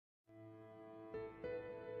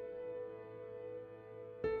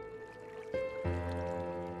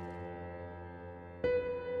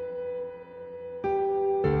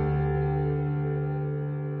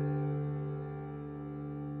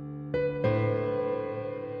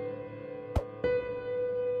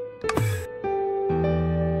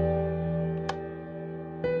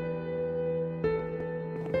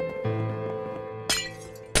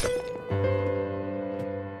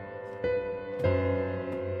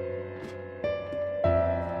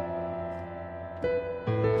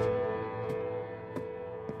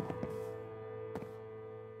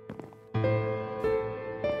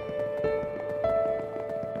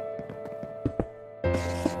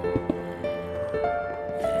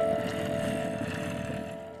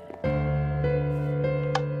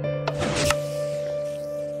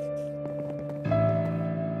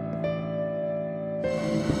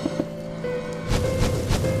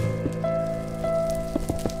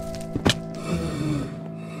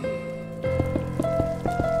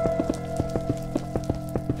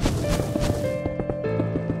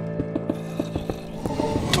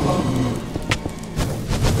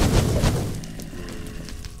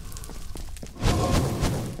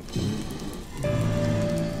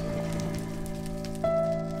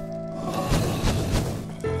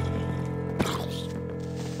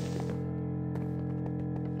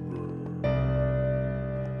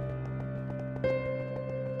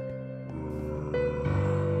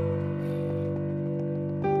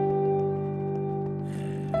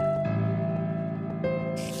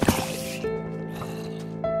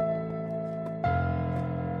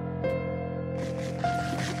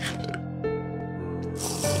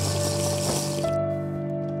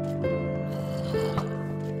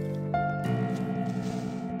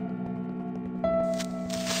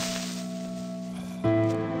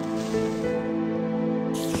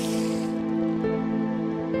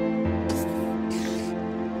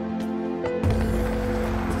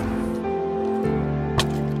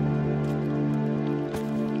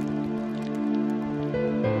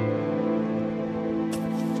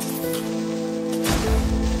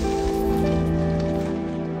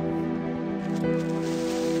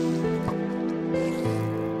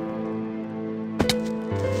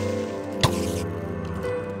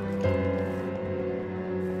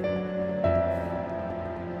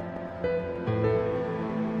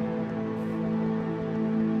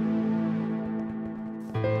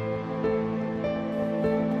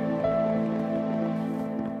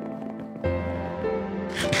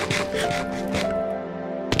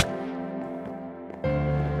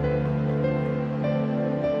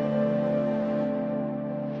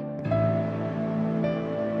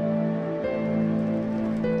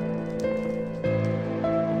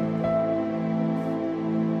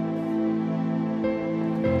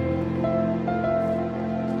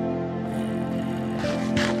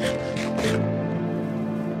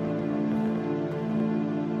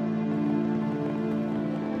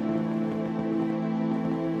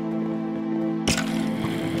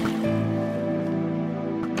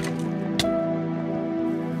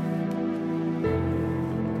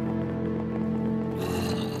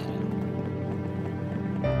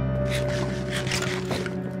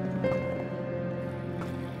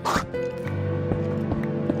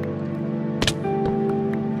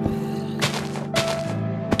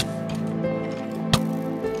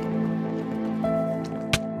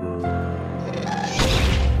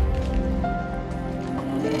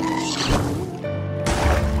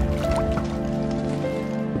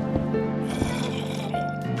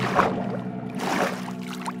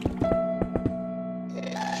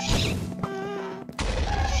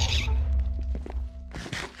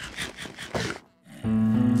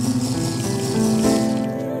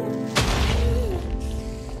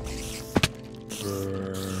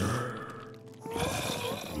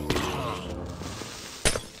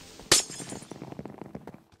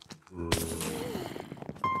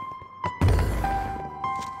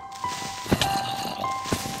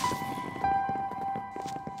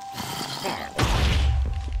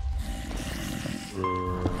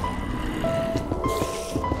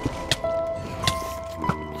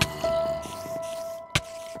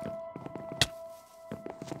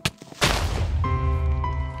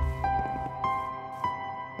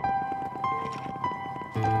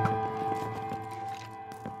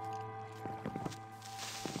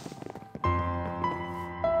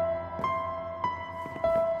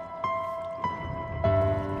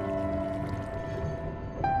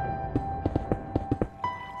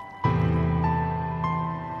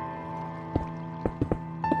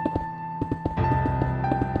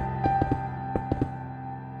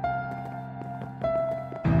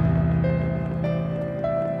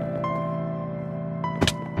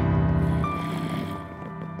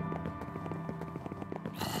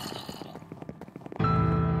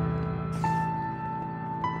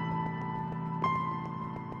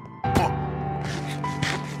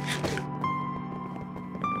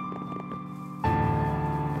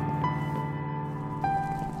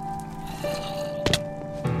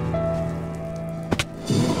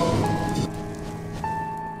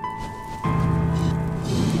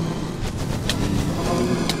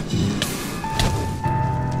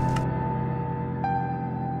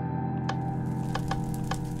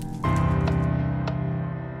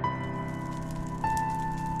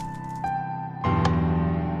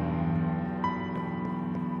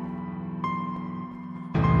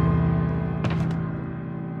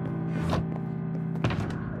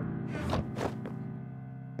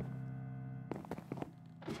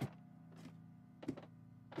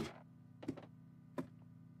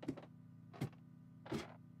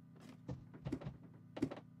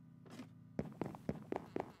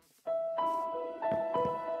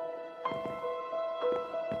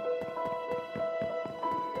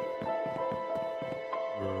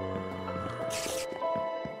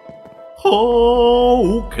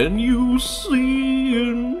How can you see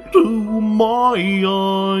into my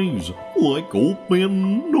eyes like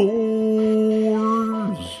open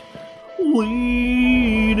doors,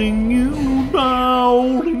 leading you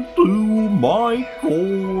down into my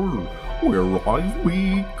core, where I've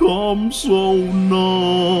become so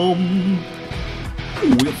numb,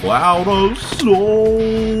 without a soul?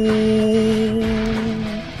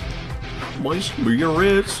 My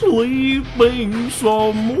spirit's sleeping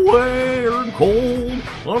somewhere cold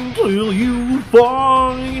until you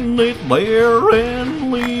find it there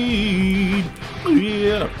and lead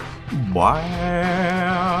it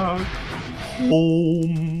back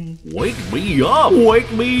home. Wake me up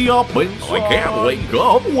inside. I can't wake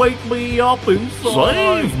up. Wake me up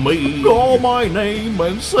inside. Save me. Call my name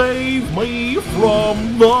and save me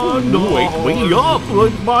from the dark. Wake me up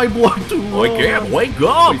with my blood to run. I can't wake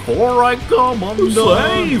up before I come undone.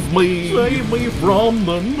 Save me from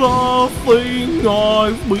the nothing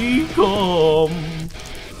I've become.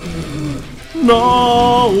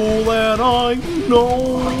 Now that I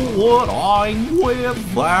know what I'm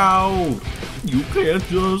without, you can't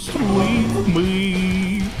just leave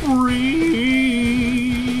me. Breathe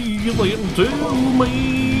into me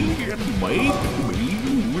and make me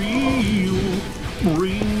real.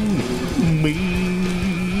 Bring me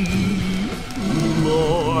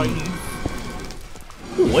life.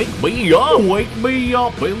 Wake me up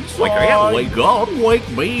inside. I can't wake up. Wake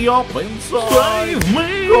me up inside. Save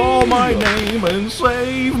me. Call my name and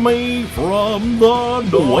save me from the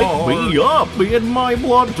dark. Wake me up in my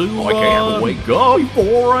blood to run. I can't wake up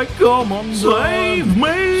before I come undone. Save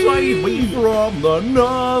me from the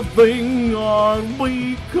nothing I've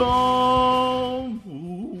become.